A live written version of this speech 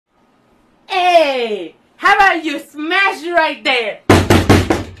Hey! How about you smash right there?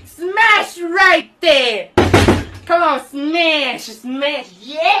 Smash right there! Come on, smash! Smash!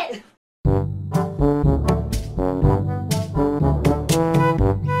 Yeah!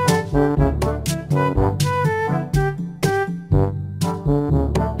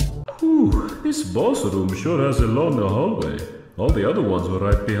 This boss room sure has a longer hallway. All the other ones were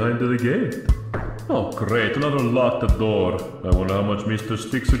right behind the gate. Oh great, another locked door. I wonder how much Mr.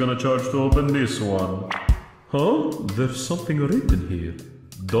 Sticks are gonna charge to open this one. Huh? There's something written here.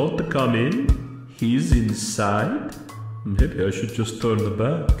 Don't come in. He's inside. Maybe I should just turn the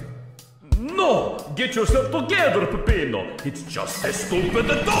back. No! Get yourself together, Peppino! It's just a stupid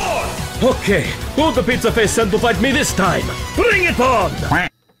door! Okay, who'll the pizza face send to fight me this time? Bring it on!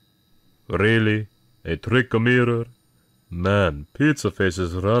 Really? A trick mirror? Man, Pizza Face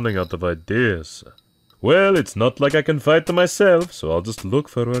is running out of ideas. Well, it's not like I can fight them myself, so I'll just look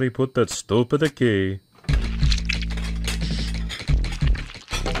for where he put that stupid key.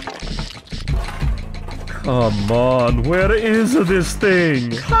 Come on, where is this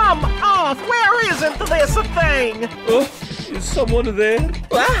thing? Come off! Where isn't this a thing? Oh, is someone there?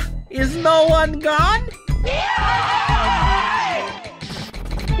 Is no one gone?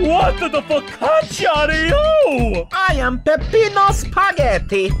 What the focaccia are you? I am Peppino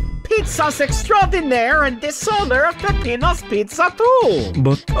Spaghetti, Pizza's extraordinaire and dishonor of Peppino's Pizza too.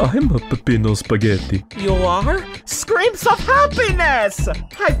 But I'm a Peppino Spaghetti. You are? Screams of happiness!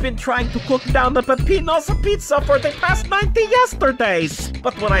 I've been trying to cook down the Peppino's pizza for the past 90 yesterdays.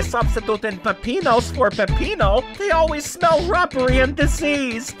 But when I substitute in Peppino's for Peppino, they always smell rubbery and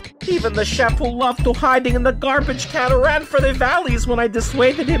diseased. Even the chef who loved to hiding in the garbage can ran for the valleys when I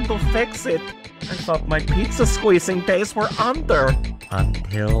dissuaded him to fix it. I thought my pizza squeezing days were under.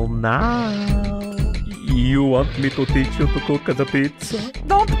 Until now. You want me to teach you to cook the pizza?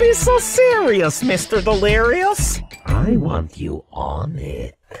 Don't be so serious, Mr. Delirious. I want you on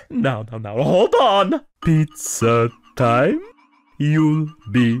it. Now, hold on. Pizza time? You'll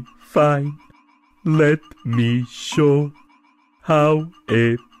be fine. Let me show how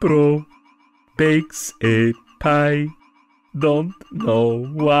a pro bakes a pie. Don't know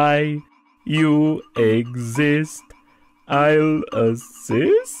why you exist. I'll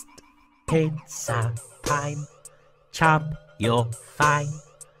assist. Pizza time. Chop you fine.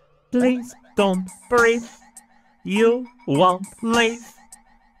 Please don't breathe. You won't leave.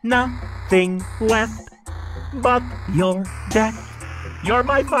 Nothing left but your death. You're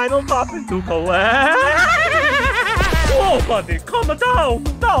my final topping to collect. Whoa, buddy, calm down.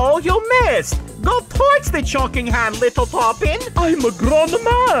 No, you missed. Go towards the choking hand, little Toppin. I'm a grown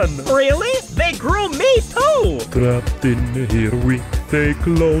man. Really? They grew me too. Trapped in here with a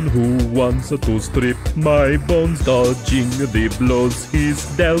clone who wants to strip my bones, dodging the blows he's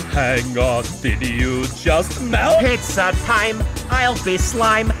dealt. Hang on, did you just melt? Pizza time. I'll be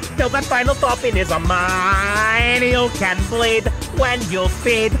slime till that final topping is a mine. You can bleed when you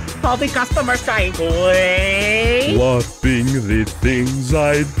feed all the customers trying to wait. Whopping the things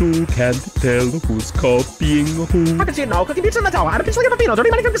I do, can't tell who's copying who. How could you know? Cookie pizza in the tower. Add a pizza like a Peppino. Dirty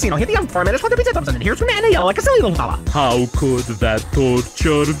money from casino. Hit the oven for a minute. Let the pizza thumbs in. And here's from Anna yell like a silly little fella. How could that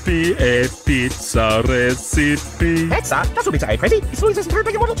torture be a pizza recipe? Pizza? That's what pizza ate, crazy. It's food exists in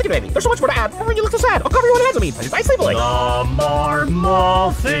big immortal chicken baby. There's so much more to add. Remember you look so sad. I'll cover you in heads of me. I sleep like. No more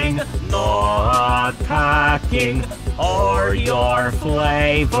mothing, no attacking. Or your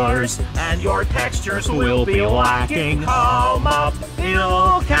flavors and your textures will be lacking. Come up,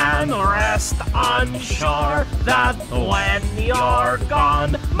 you can rest unsure that when you're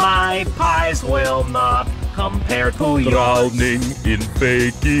gone, my pies will not compare to yours. Drowning in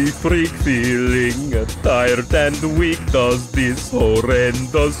fakey freak, feeling tired and weak. Does this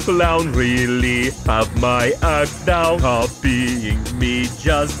horrendous clown really have my act down? Copying me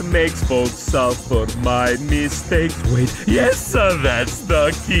just makes folks suffer my mistakes. Wait, yes, that's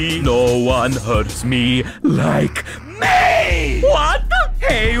the key. No one hurts me like me! What?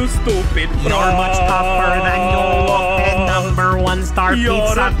 Hey, you stupid You're much tougher than you look. And #1 star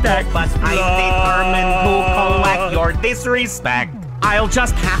pizza but I'm determined to collect your disrespect. I'll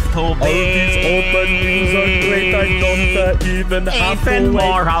just have to be. All these openings are great. I don't even have to wait.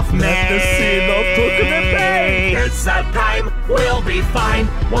 More of me. Let the scene of took the bait. It's that time. We'll be fine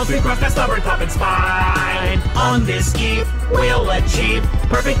once we cross that stubborn top and spine. On this eve, we'll achieve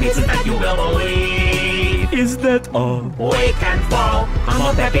perfect pizza that you will believe. Is that all? We can fall. Come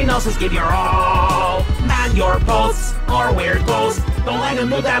on, Peppino's, give your all. and your posts are weird clothes. Don't let them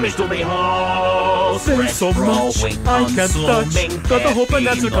do damage to the host. There's so much I can't touch. Gotta hope an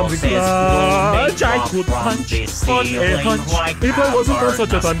answer comes in clutch. I could punch on a hunch if I wasn't on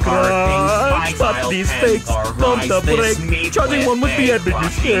such a fun crunch. But these fakes don't break. Charging one would be a big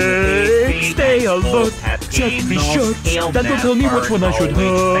mistake. Stay alert, check the shirts. Then don't tell me which one I should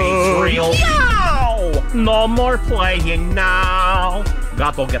hurt. Yow! No more playing now.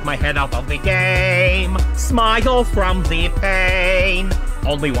 Gotta get my head out of the game. Smile from the pain.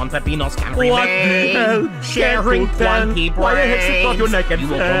 Only one Pepinos can remain. What the hell? Sharing 20 brains. Why the heck you got your neck and you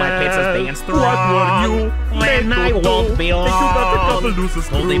will pull my pizzas being strong. What were you? Then I won't be long. You got a couple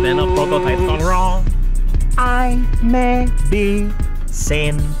loose Only been a prototype gone wrong. I may be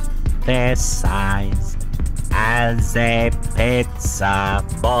synthesized as a pizza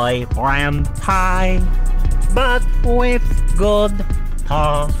boy brand pie, but with good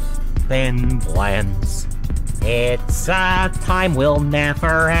topping blends. Pizza time will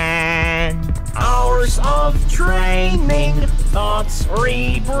never end. Hours of training, thoughts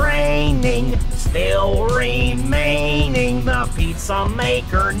rebraining, still remaining. The pizza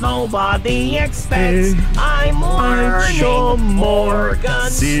maker nobody expects. I'm learning,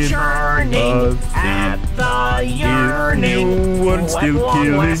 organs churning at the yearning. You weren't still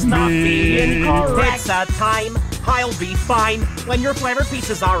killing me. Pizza time, I'll be fine when your flavored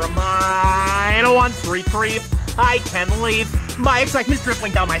pizzas are mine. Once retrieved, I can leave. My excitement's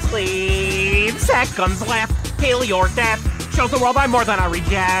dripping down my sleeve. Seconds left, kill your death. Shows the world I'm more than a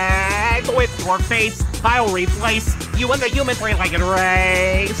reject. With your face, I'll replace you and the human three-legged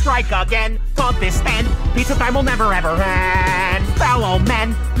race. Strike again, to this end. Pizza time will never ever end. Fellow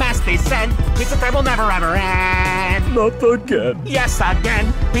men, mass descent. Pizza time will never ever end. Not again. Yes,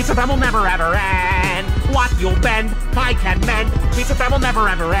 again. Pizza time will never ever end. What you bend, I can mend. Pizza time will never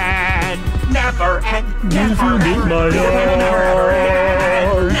ever end. Never end. Never end. Never my never ever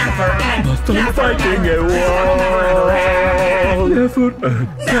end. Never end. But I'm Never fighting end. a war. Never end. Never end.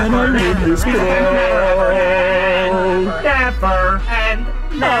 Can I win this war? Never end.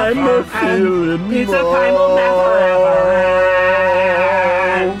 I'm a feeling Pizza time will never ever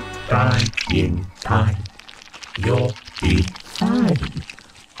end. Dying time, you'll be fine.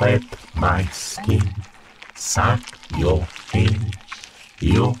 Wet my skin, suck your in.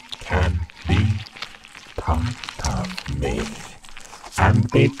 You can be part of me and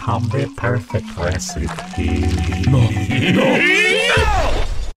become the perfect recipe. No.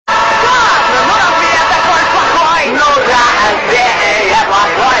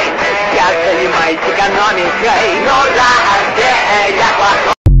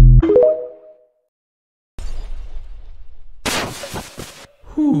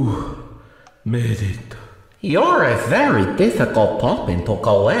 Made it. You're a very difficult puppet to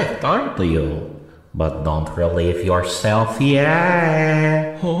collect, aren't you? But don't relieve yourself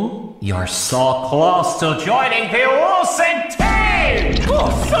yet. Huh? You're so close to joining the losing team! Oh,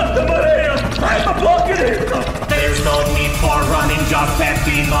 Santa Maria! I'm a pocket! There's no need for running, just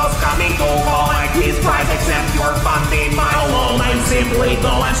Pepinos coming to all like his prize, except you're funding my alone. I'm simply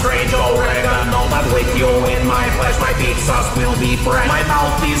dull and strange oregano, but with you in my flesh, my pizzas will be fresh. My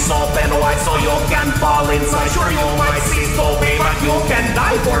mouth is open wide so you can fall inside. Sure, you might see so big, but you can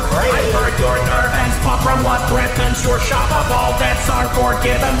die for free. I hurt your nerve and pop from what threatens your shop of all debts are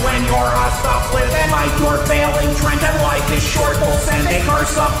forgiven when your house stops living. Like your failing trend and life is short, we'll send a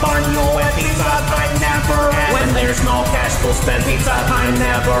curse upon you and pizza time never ends. When there's no cash to spend, pizza time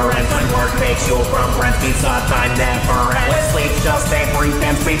never ends. When work takes you from friends, pizza time never ends. When sleep's just a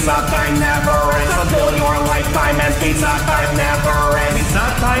pretense, pizza time never ends. Until your lifetime ends, pizza time never ends. Pizza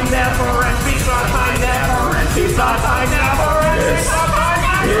time never ends, pizza time never ends. Pizza time never ends, pizza time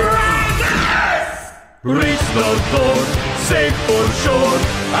never ends. Reach the door, safe for sure.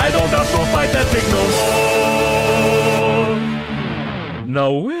 I don't have to fight that thing no more.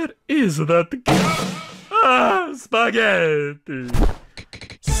 Now where is that spaghetti?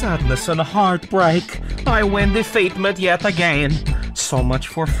 Sadness and heartbreak. I win defeatment yet again. So much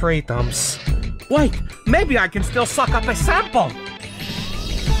for freedoms. Wait, maybe I can still suck up a sample.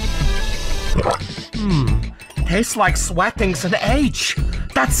 Tastes like sweatings and age.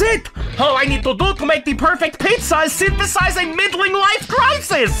 That's it! All I need to do to make the perfect pizza is synthesize a middling life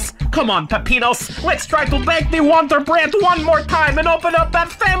crisis! Come on, Pepinos, let's try to bake the Wonder Bread one more time and open up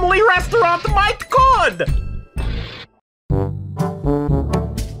that family restaurant might good!